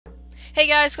Hey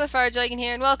guys, Lehvorak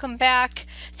here, and welcome back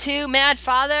to Mad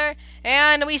Father.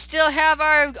 And we still have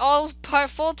our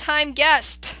full-time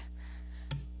guest.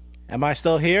 Am I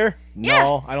still here? Yeah,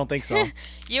 No, I don't think so.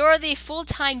 you are the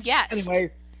full-time guest.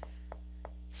 Anyways,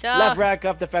 So Lehvorak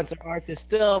of Defensive Arts is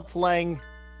still playing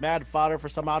Mad Fodder for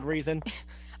some odd reason.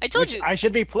 I told Which you, I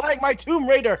should be playing my Tomb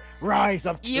Raider, Rise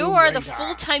of Tomb you are Raider. the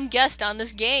full-time guest on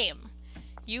this game.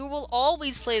 You will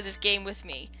always play this game with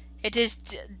me. It is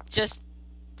just,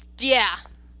 yeah.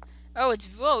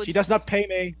 She does not pay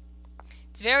me.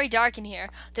 It's very dark in here.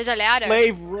 There's a ladder.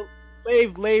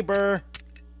 Slave labor.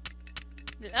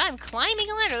 I'm climbing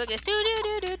a ladder. Look at do.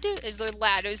 Is there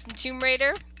ladders in Tomb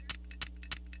Raider?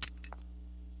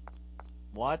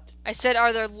 What? I said,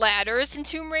 are there ladders in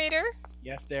Tomb Raider?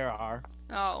 Yes, there are.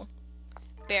 Oh.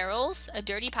 Barrels, a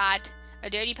dirty pot,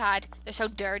 They're so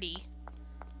dirty.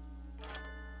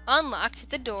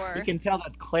 Unlocked the door. You can tell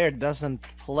that Claire doesn't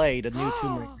play the new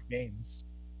Tomb Raider games.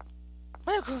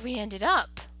 Look where we ended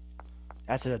up.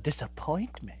 That's a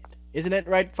disappointment. Isn't it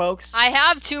right, folks? I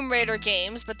have Tomb Raider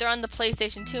games, but they're on the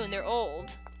PlayStation 2 and they're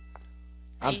old.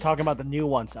 I'm talking about the new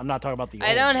ones. I'm not talking about the old.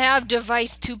 I don't have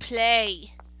device to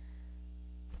play.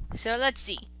 So let's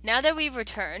see. Now that we've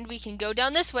returned, we can go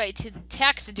down this way to the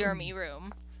taxidermy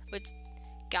room, which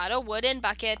got a wooden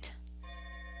bucket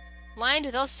lined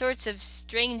with all sorts of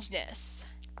strangeness.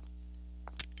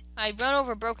 I run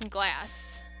over broken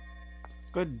glass.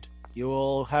 Good. You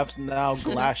will have now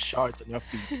glass shards on your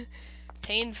feet.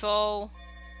 Painful.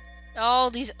 All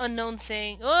these unknown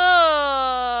things.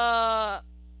 Oh!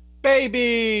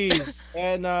 Babies!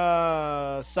 And,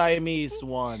 Siamese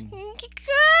one.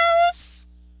 Gross!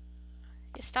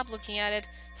 Stop looking at it.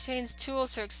 Strange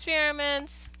tools for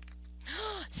experiments.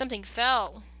 Something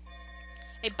fell.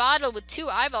 A bottle with 2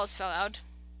 eyeballs fell out.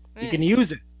 You can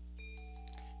use it.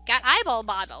 Got eyeball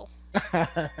bottle.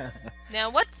 Now,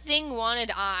 what thing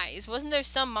wanted eyes? Wasn't there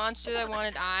some monster that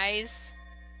wanted eyes?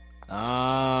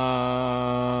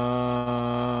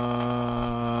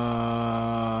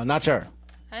 Not sure.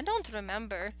 I don't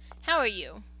remember. How are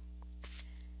you?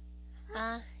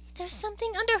 There's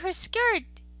something under her skirt.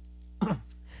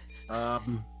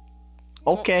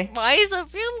 Okay. Why is a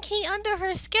room key under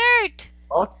her skirt?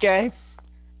 Okay.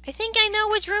 I think I know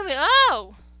which room it.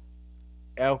 Oh!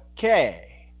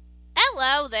 Okay.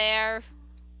 Hello there.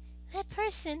 That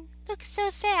person looks so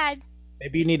sad.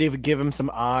 Maybe you need to give him some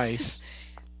eyes.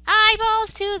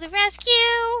 Eyeballs to the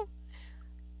rescue!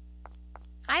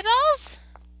 Eyeballs?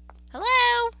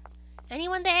 Hello?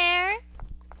 Anyone there?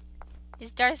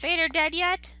 Is Darth Vader dead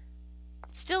yet?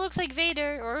 It still looks like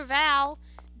Vader or Val.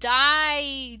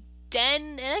 It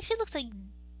actually looks like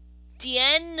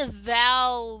Dien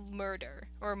Val Murder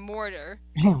or Mortar.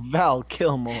 Val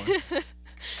Kilmore.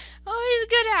 Oh, he's a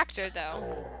good actor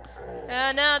though.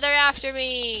 No, they're after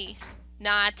me.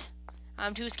 Not.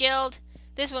 I'm too skilled.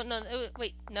 This one, no,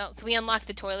 wait, no. Can we unlock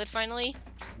the toilet finally?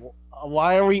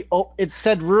 Why are we? Oh, it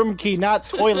said room key, not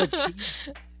toilet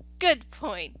key. Good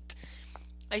point.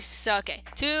 Okay.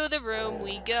 To the room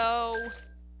we go.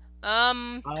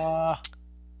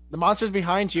 The monster's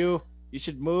behind you. You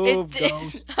should move,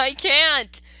 Ghost. I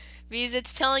can't, because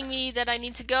it's telling me that I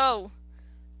need to go.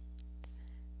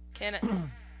 Can I?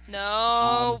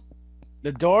 No.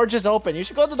 The door just opened. You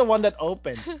should go to the one that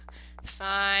opened.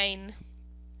 Fine.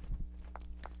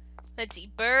 Let's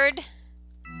see. Bird.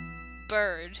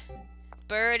 Bird.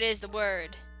 Bird is the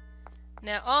word.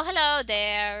 Now, oh, hello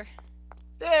there.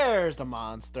 There's the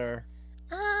monster.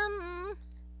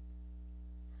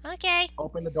 Okay.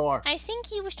 Open the door. I think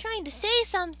he was trying to say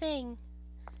something.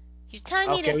 He was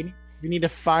telling me to... we need to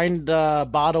find the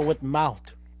bottle with mouth.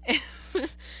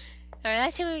 Alright,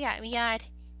 let's see what we got. We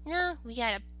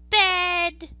got a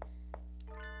bed.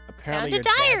 Apparently Found a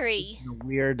diary. In a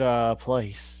weird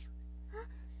place.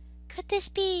 Could this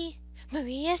be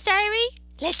Maria's diary?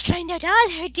 Let's find out all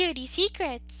her dirty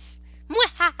secrets.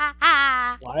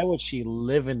 Why would she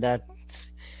live in that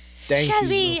stanky Shall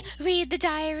we room? read the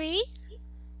diary?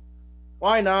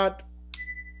 Why not?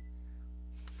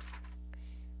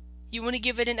 You want to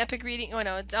give it an epic reading? Oh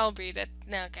no, I'll read it.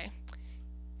 No, okay.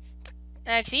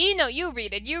 Actually, you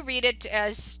read it. You read it,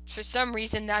 as for some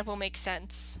reason that will make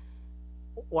sense.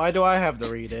 Why do I have to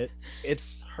read it?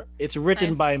 It's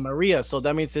written by Maria, so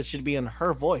that means it should be in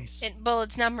her voice. Well,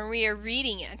 it's not Maria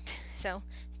reading it. So,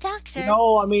 Doctor.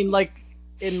 No, I mean, like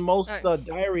in most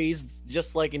diaries,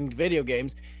 just like in video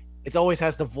games, it always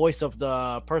has the voice of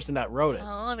the person that wrote it.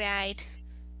 All right.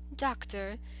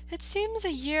 Doctor, it seems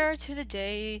a year to the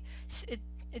day.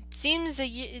 It seems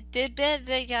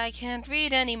I can't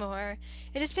read anymore.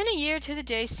 It has been a year to the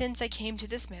day since I came to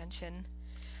this mansion.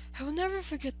 I will never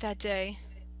forget that day.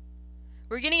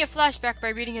 We're getting a flashback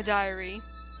by reading a diary.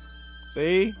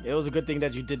 See? It was a good thing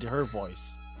that you did her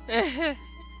voice.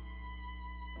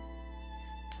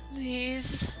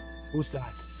 Please. Who's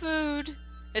that? Food.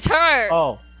 It's her!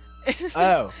 Oh.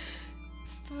 Oh.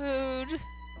 Food.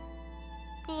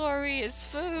 Glorious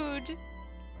food.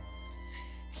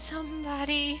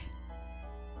 Somebody.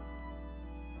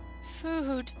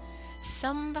 Food.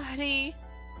 Somebody.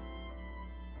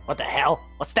 What the hell?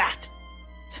 What's that?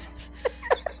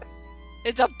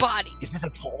 It's a body. Is this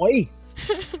a toy?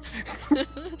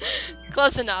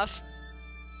 Close enough.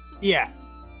 Yeah.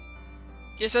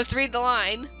 You're supposed to read the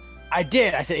line. I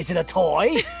did. I said, is it a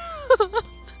toy?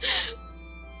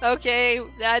 Okay,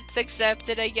 that's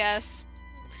accepted, I guess.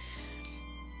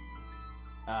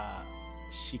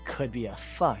 She could be a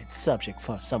fine subject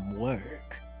for some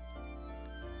work.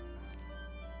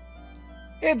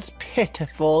 It's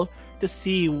pitiful to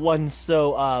see one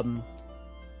so,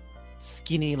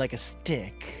 skinny like a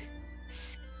stick.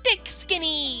 Stick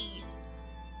skinny!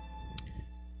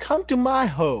 Come to my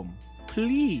home,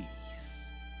 please.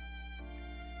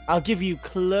 I'll give you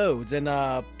clothes and,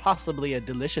 possibly a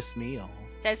delicious meal.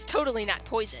 That's totally not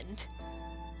poisoned.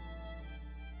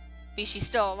 At least she's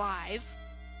still alive.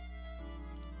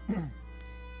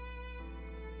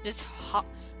 This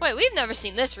Wait, we've never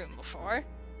seen this room before.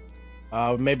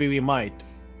 Maybe we might.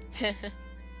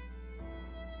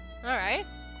 Alright.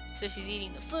 So she's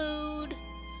eating the food.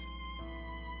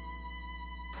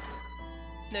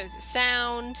 There's a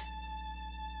sound.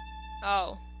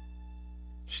 Oh.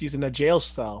 She's in a jail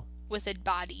cell. With a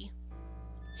body.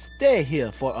 Stay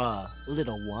here for a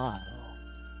little while.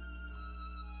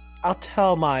 I'll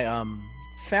tell my,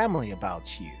 family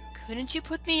about you. Couldn't you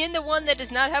put me in the one that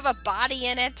does not have a body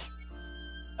in it?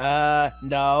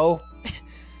 No.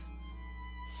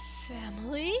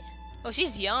 Family? Oh,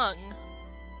 she's young.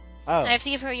 Oh. I have to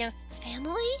give her a young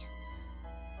family?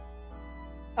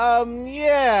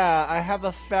 Yeah, I have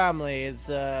a family. It's,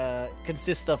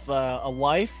 consists of, a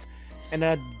wife and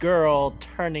a girl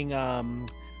turning,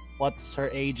 what's her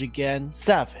age again?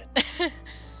 7.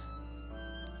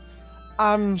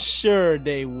 I'm sure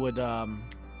they would,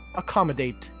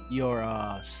 accommodate your,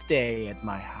 stay at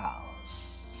my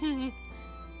house.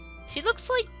 She looks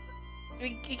like...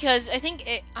 Because I think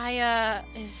Aya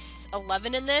is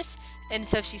 11 in this, and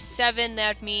so if she's 7,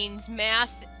 that means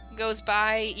math goes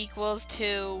by equals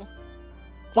to...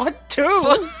 What? 2?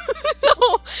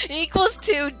 No, equals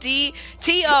to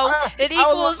T-O. It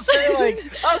equals... okay, her age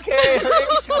has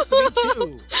to be 2.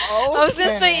 Okay. I was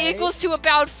gonna say equals to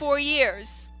about 4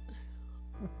 years.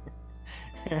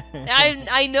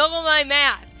 I know my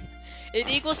math. It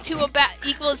equals to about...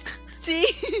 equals...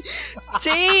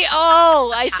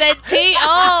 T-O! I said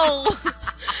T-O!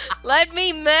 Let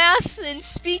me math and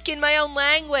speak in my own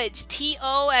language.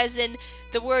 T-O as in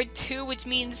the word 2, which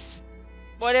means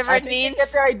whatever it means. I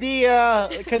get the idea.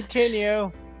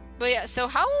 Continue. But yeah, so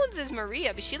how old is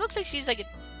Maria? But she looks like she's like a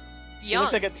young. She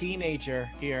looks like a teenager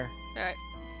here. Alright.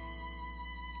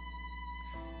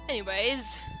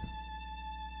 Anyways.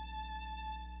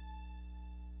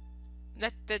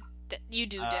 That you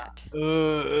do that.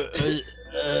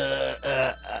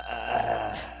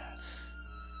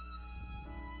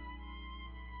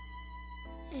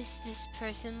 Is this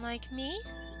person like me?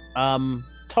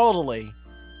 Totally.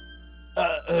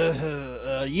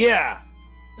 Yeah.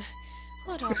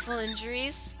 What awful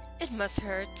injuries. It must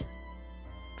hurt.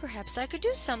 Perhaps I could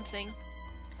do something.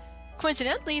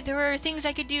 Coincidentally, there are things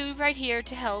I could do right here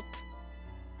to help.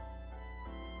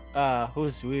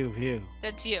 Who's you?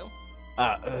 That's you.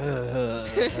 I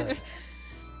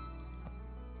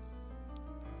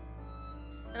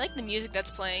I like the music that's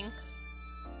playing.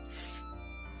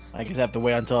 guess I have to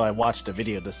wait until I watch the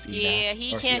video to see that. Yeah,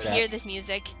 he can't hear this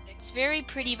music. It's very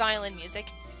pretty violin music.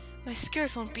 My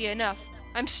skirt won't be enough.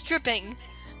 I'm stripping.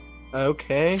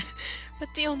 Okay. But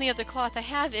the only other cloth I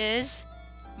have is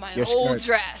my Your old skirt.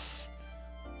 dress.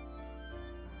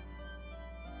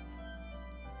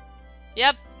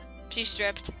 Yep, she's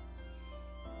stripped.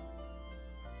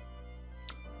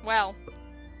 Well,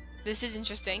 this is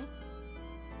interesting.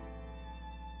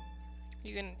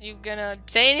 You gonna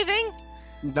say anything?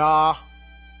 Nah.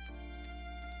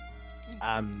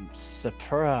 I'm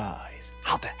surprised.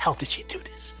 How the hell did she do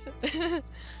this?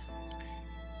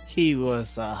 He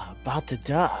was about to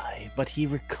die, but he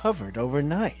recovered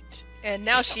overnight. And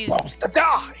now she's supposed to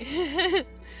die.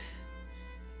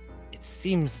 It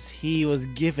seems he was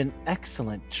given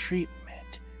excellent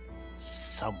treatment.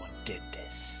 Someone did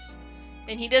this.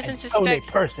 and he doesn't And suspect only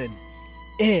person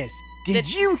is.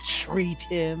 Did you treat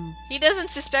him? He doesn't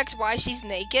suspect why she's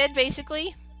naked,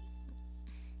 basically.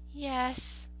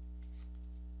 Yes.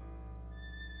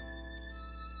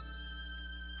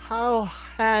 how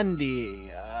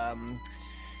handy.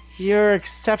 You're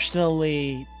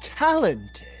exceptionally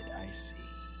talented, I see.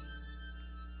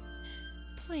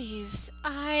 Please,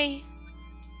 I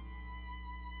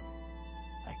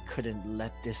couldn't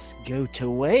let this go to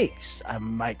waste. I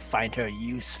might find her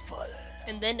useful.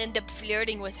 And then end up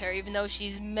flirting with her, even though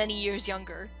she's many years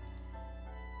younger.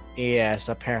 Yes,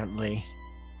 apparently.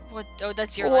 What? Oh,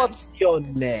 that's your line. What's your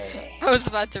name? I was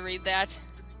about to read that.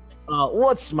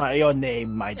 What's your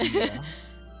name, my dear?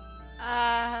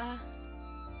 I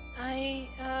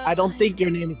don't think your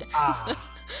name is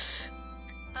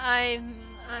I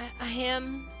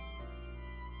am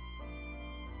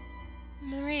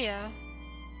Maria.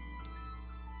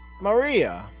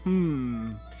 Maria.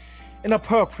 An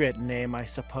appropriate name, I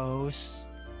suppose.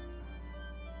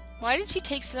 Why did she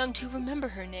take so long to remember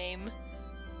her name?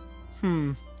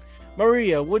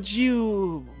 Maria, would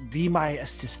you be my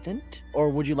assistant? Or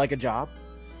would you like a job?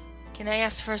 Can I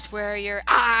ask first, where are your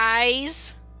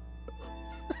eyes?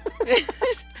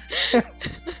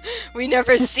 We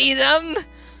never see them.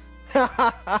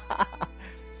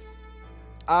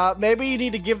 Maybe you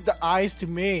need to give the eyes to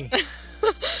me.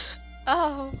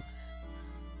 Oh.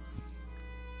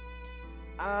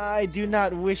 I do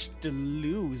not wish to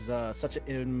lose such an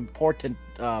important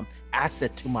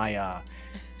asset to my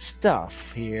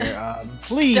stuff here.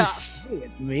 Please stay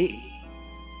with me.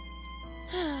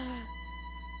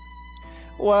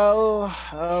 Well,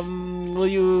 will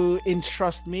you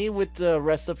entrust me with the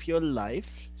rest of your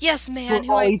life? Yes, man.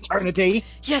 For all eternity?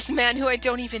 Yes, man, who I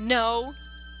don't even know.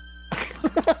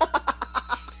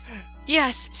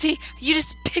 Yes, see, you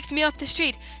just picked me off the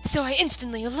street, so I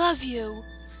instantly love you.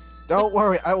 Don't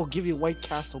worry, I will give you White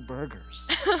Castle burgers.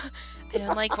 I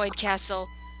don't like White Castle.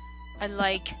 I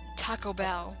like Taco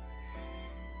Bell.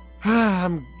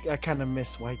 I kind of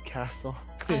miss White Castle.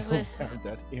 Please don't have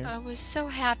that here. I was so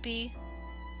happy.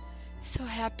 So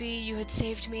happy you had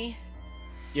saved me.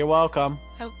 You're welcome.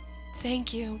 Oh,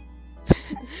 thank you.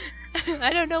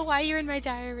 I don't know why you're in my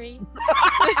diary.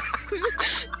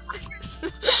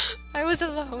 I was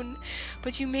alone,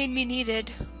 but you made me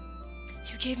needed.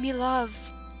 You gave me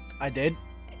love. I did?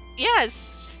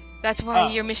 Yes. That's why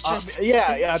your mistress...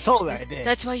 yeah, totally I did.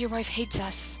 That's why your wife hates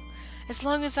us. As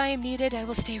long as I am needed, I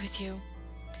will stay with you.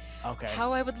 Okay.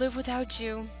 How I would live without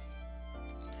you.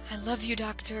 I love you,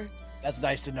 Doctor. That's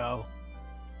nice to know.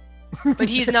 But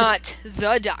he's not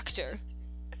the Doctor.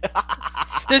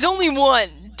 There's only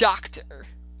one Doctor.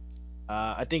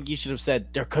 I think you should have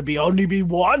said there could only be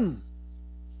one.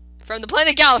 From the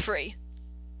planet Gallifrey.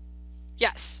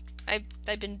 Yes.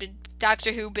 I've been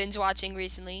Doctor Who binge watching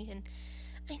recently, and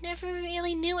I never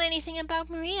really knew anything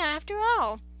about Maria after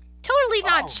all. Totally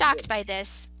not shocked by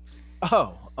this.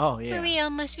 Oh, yeah. Maria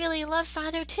must really love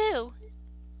Father too.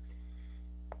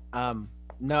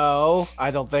 No, I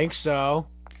don't think so.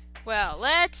 Well,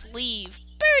 let's leave.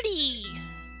 Birdie!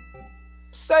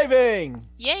 Saving!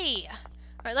 Yay!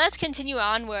 Alright, let's continue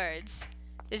onwards.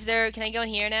 Can I go in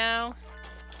here now?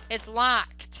 It's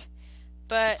locked.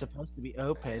 But... It's supposed to be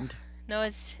opened. No,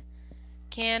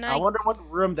 can I? I wonder what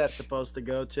room that's supposed to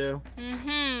go to.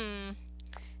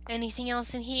 Anything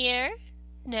else in here?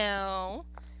 No.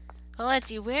 Well, let's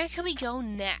see. Where could we go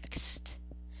next?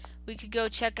 We could go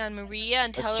check on Maria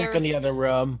and tell her... Let's check on the other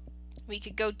room. We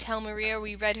could go tell Maria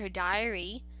we read her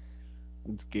diary.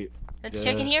 Let's get... Let's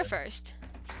check in here first.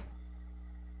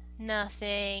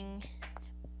 Nothing.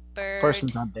 Bird.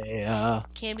 Person's not there.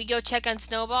 Can we go check on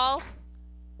Snowball?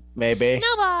 Maybe.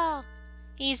 Snowball!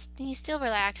 He's still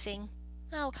relaxing.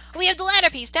 Oh, we have the ladder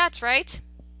piece, that's right.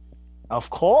 Of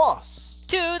course.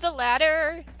 To the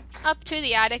ladder. Up to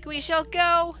the attic we shall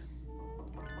go.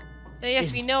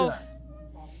 Yes, we know.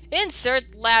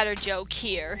 Insert ladder joke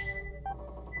here.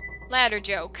 Ladder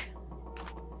joke.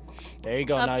 There you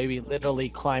go. Now you'll be literally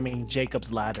climbing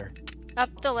Jacob's ladder.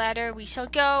 Up the ladder we shall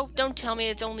go. Don't tell me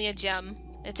it's only a gem.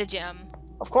 It's a gem.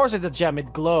 Of course it's a gem.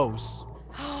 It glows.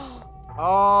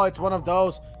 Oh, it's one of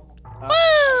those.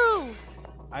 Woo!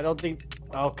 I don't think...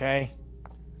 Okay.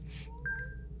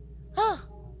 Huh.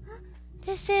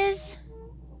 This is...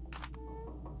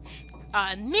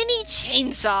 a mini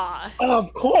chainsaw.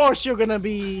 Of course you're gonna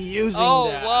be using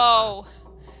that. Oh, whoa.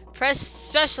 Press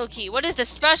special key. What is the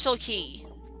special key?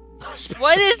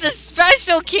 What is the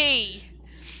special key?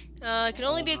 It can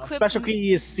only be equipped... Special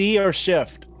key is C or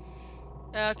shift.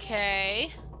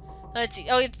 Okay. Let's see.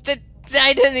 Oh, it's the...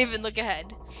 I didn't even look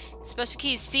ahead. Special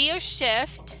key is C or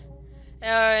shift.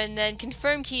 And then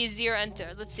confirm key is 0,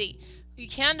 enter. Let's see. You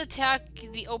can't attack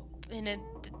the open...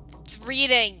 It's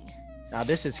reading. Now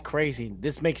this is crazy.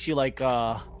 This makes you like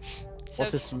what's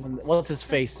his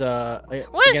face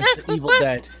against the Evil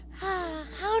Dead.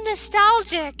 How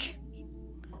nostalgic!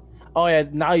 Oh yeah,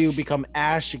 now you become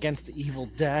Ash against the Evil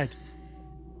Dead.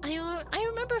 I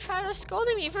remember Father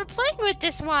scolding me for playing with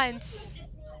this once.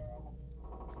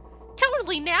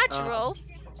 Totally natural.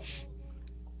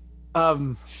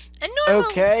 And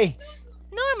Okay.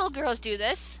 normal girls do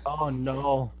this. Oh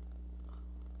no.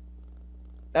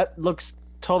 That looks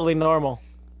totally normal.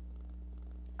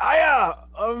 Aya,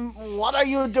 what are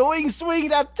you doing swinging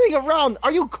that thing around?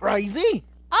 Are you crazy?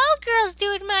 All girls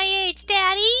do it my age,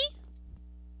 Daddy.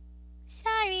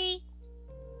 Sorry.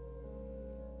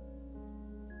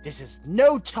 This is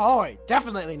no toy.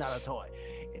 Definitely not a toy.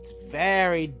 It's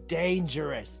very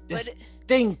dangerous. This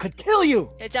thing could kill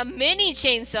you. It's a mini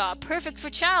chainsaw, perfect for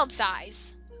child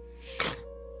size.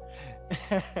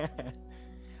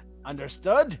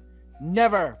 Understood?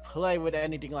 Never play with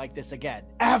anything like this again.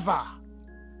 Ever.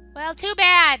 Well, too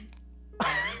bad.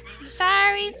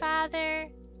 Sorry, Father.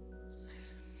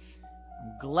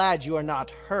 I'm glad you are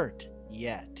not hurt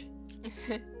yet.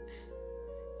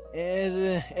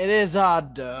 It is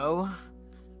odd, though.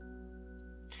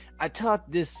 I thought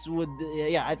this would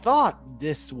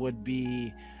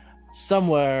be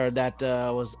somewhere that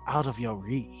was out of your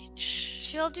reach.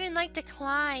 Children like to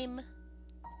climb.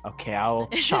 Okay, I'll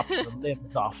chop the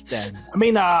limbs off then. I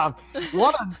mean,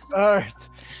 what on earth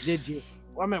did you...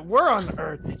 I mean, where on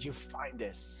earth did you find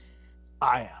this?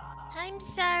 I'm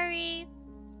sorry.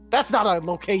 That's not a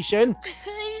location.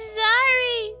 I'm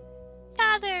sorry,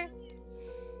 Father.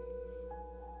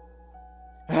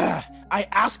 I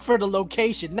asked for the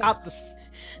location, not the...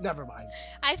 Never mind.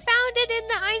 I found it in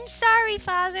the I'm sorry,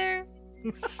 Father.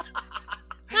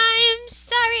 I'm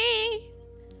sorry.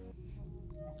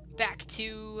 Back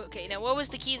to... Okay, now what was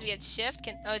the keys? We had shift.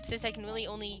 It says I can really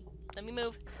only... Let me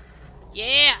move.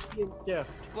 Yeah!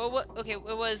 Shift. What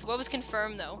was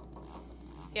confirmed, though?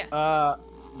 Yeah.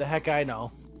 The heck I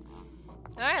know.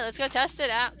 Alright, let's go test it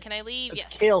out. Can I leave? Let's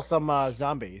yes. kill some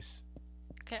zombies.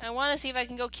 Okay, I want to see if I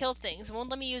can go kill things. It won't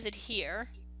let me use it here.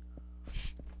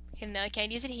 Okay, now I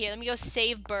can't use it here. Let me go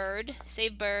save bird.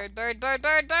 Save bird. Bird, bird,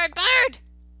 bird, bird, bird!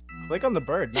 Click on the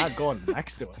bird, not going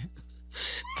next to it.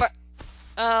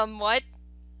 What?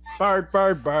 Bird,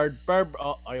 bird, bird, bird.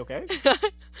 Oh, are you okay?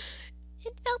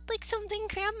 It felt like something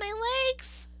grabbed my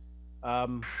legs.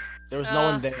 There was no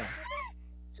one there.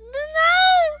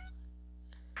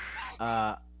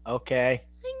 No! Okay.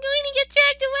 I'm going to get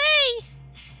dragged away.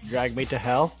 Drag me to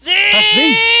hell. Z! Press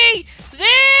Z! Z!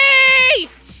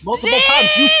 Multiple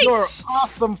times. Use your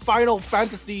awesome Final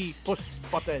Fantasy push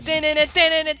button. Z! I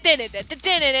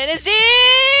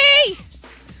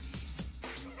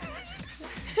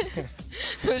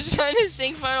was trying to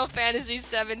sing Final Fantasy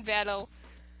VII Battle.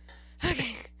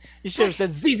 Okay. You should have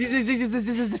said Z, Z, Z, Z, Z,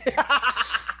 Z, Z, Z.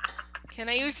 Can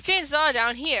I use the chainsaw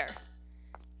down here?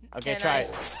 Okay, try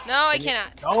it. No, I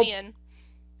cannot. Nope. Let me in.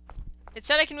 It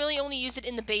said I can really only use it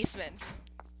in the basement.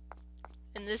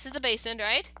 And this is the basement,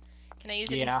 right? Can I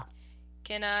use it? Yeah.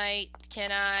 Can I?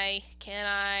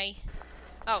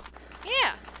 Oh,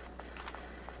 yeah.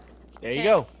 There you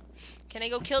go. Can I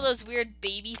go kill those weird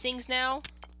baby things now?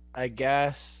 I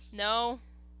guess. No.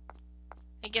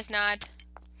 I guess not.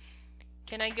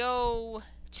 Can I go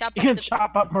chop You up can the...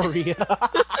 chop up Maria.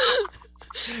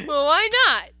 Well, why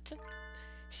not?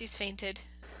 She's fainted.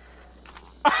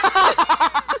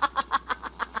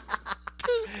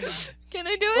 Can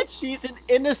I do it? She's an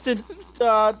innocent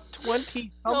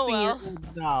 20-something Oh, well. year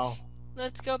old now.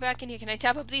 Let's go back in here. Can I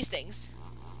chop up these things?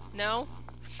 No?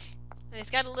 It's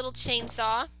got a little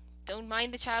chainsaw. Don't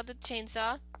mind the child with the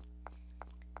chainsaw.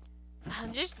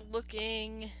 I'm just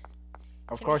looking.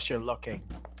 Of course you're looking.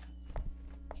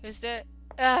 Is there...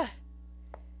 I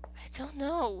don't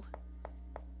know.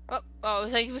 Oh,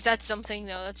 was that something?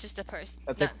 No, that's just a person.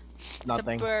 That's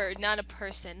nothing. It's a bird, not a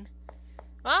person.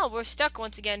 Well, we're stuck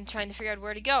once again trying to figure out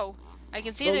where to go. I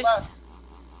can see there's... Left.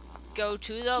 Go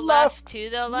to the left, to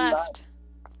the left.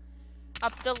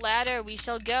 Up the ladder we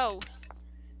shall go.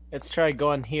 Let's try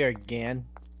going here again.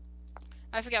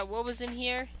 I forgot what was in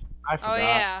here. I forgot. Oh,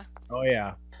 yeah. Oh,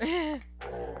 yeah.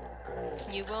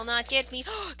 You will not get me.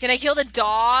 Can I kill the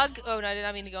dog? Oh, no, I did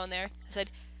not mean to go in there. I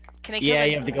said, can I kill Yeah, the...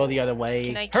 you have to go the other way.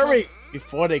 Can I Hurry!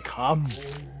 Before they come.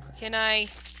 Can I...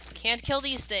 Can't kill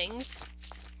these things.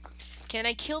 Can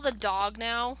I kill the dog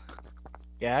now?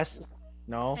 Yes?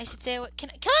 No? I should say what... Come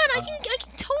on, I can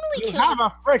totally You kill have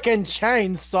a freaking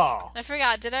chainsaw! I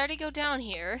forgot. Did I already go down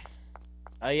here?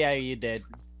 Oh, yeah, you did.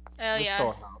 Oh, The yeah.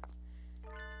 storehouse.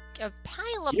 A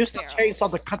pile of Use the barrels.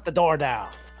 chainsaw to cut the door down.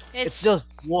 It's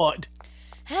just wood.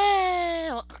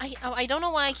 I don't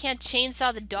know why I can't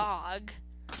chainsaw the dog.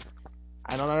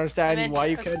 I don't understand meant- why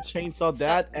you can't chainsaw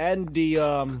that and the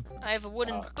I have a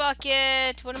wooden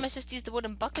bucket. What am I supposed to use the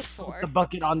wooden bucket for? the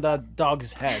bucket on the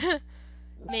dog's head.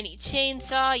 Mini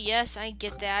chainsaw. Yes, I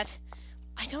get that.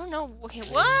 I don't know. Okay,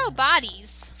 whoa,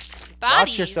 bodies.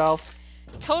 Watch yourself.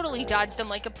 Totally dodged them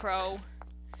like a pro.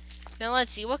 Now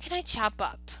let's see. What can I chop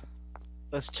up?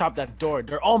 Let's chop that door.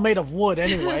 They're all made of wood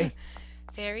anyway.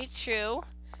 Very true.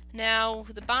 Now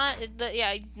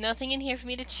yeah, nothing in here for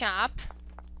me to chop.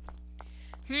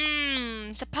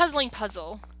 It's a puzzling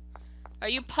puzzle. Are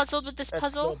you puzzled with this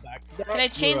puzzle? Can I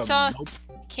chainsaw? Nope.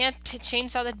 Can't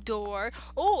chainsaw the door.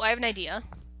 Oh, I have an idea.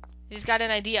 I just got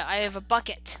an idea. I have a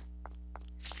bucket.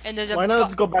 And there's a Why not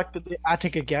let's go back to the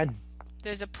attic again?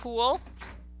 There's a pool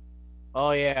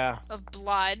Oh yeah. of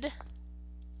blood.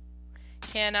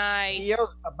 Can I?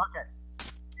 Use the bucket.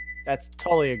 That's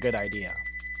totally a good idea.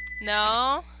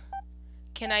 No.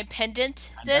 Can I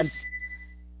pendant this?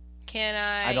 Can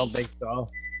I? I don't think so.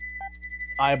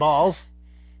 Eyeballs.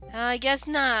 I guess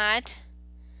not.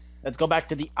 Let's go back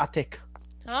to the attic.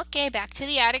 Okay, back to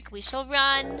the attic. We shall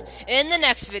run. In the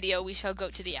next video, we shall go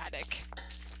to the attic.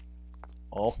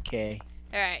 Okay.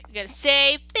 Alright, we gotta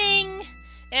save. Bing!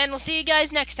 And we'll see you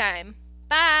guys next time.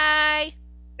 Bye!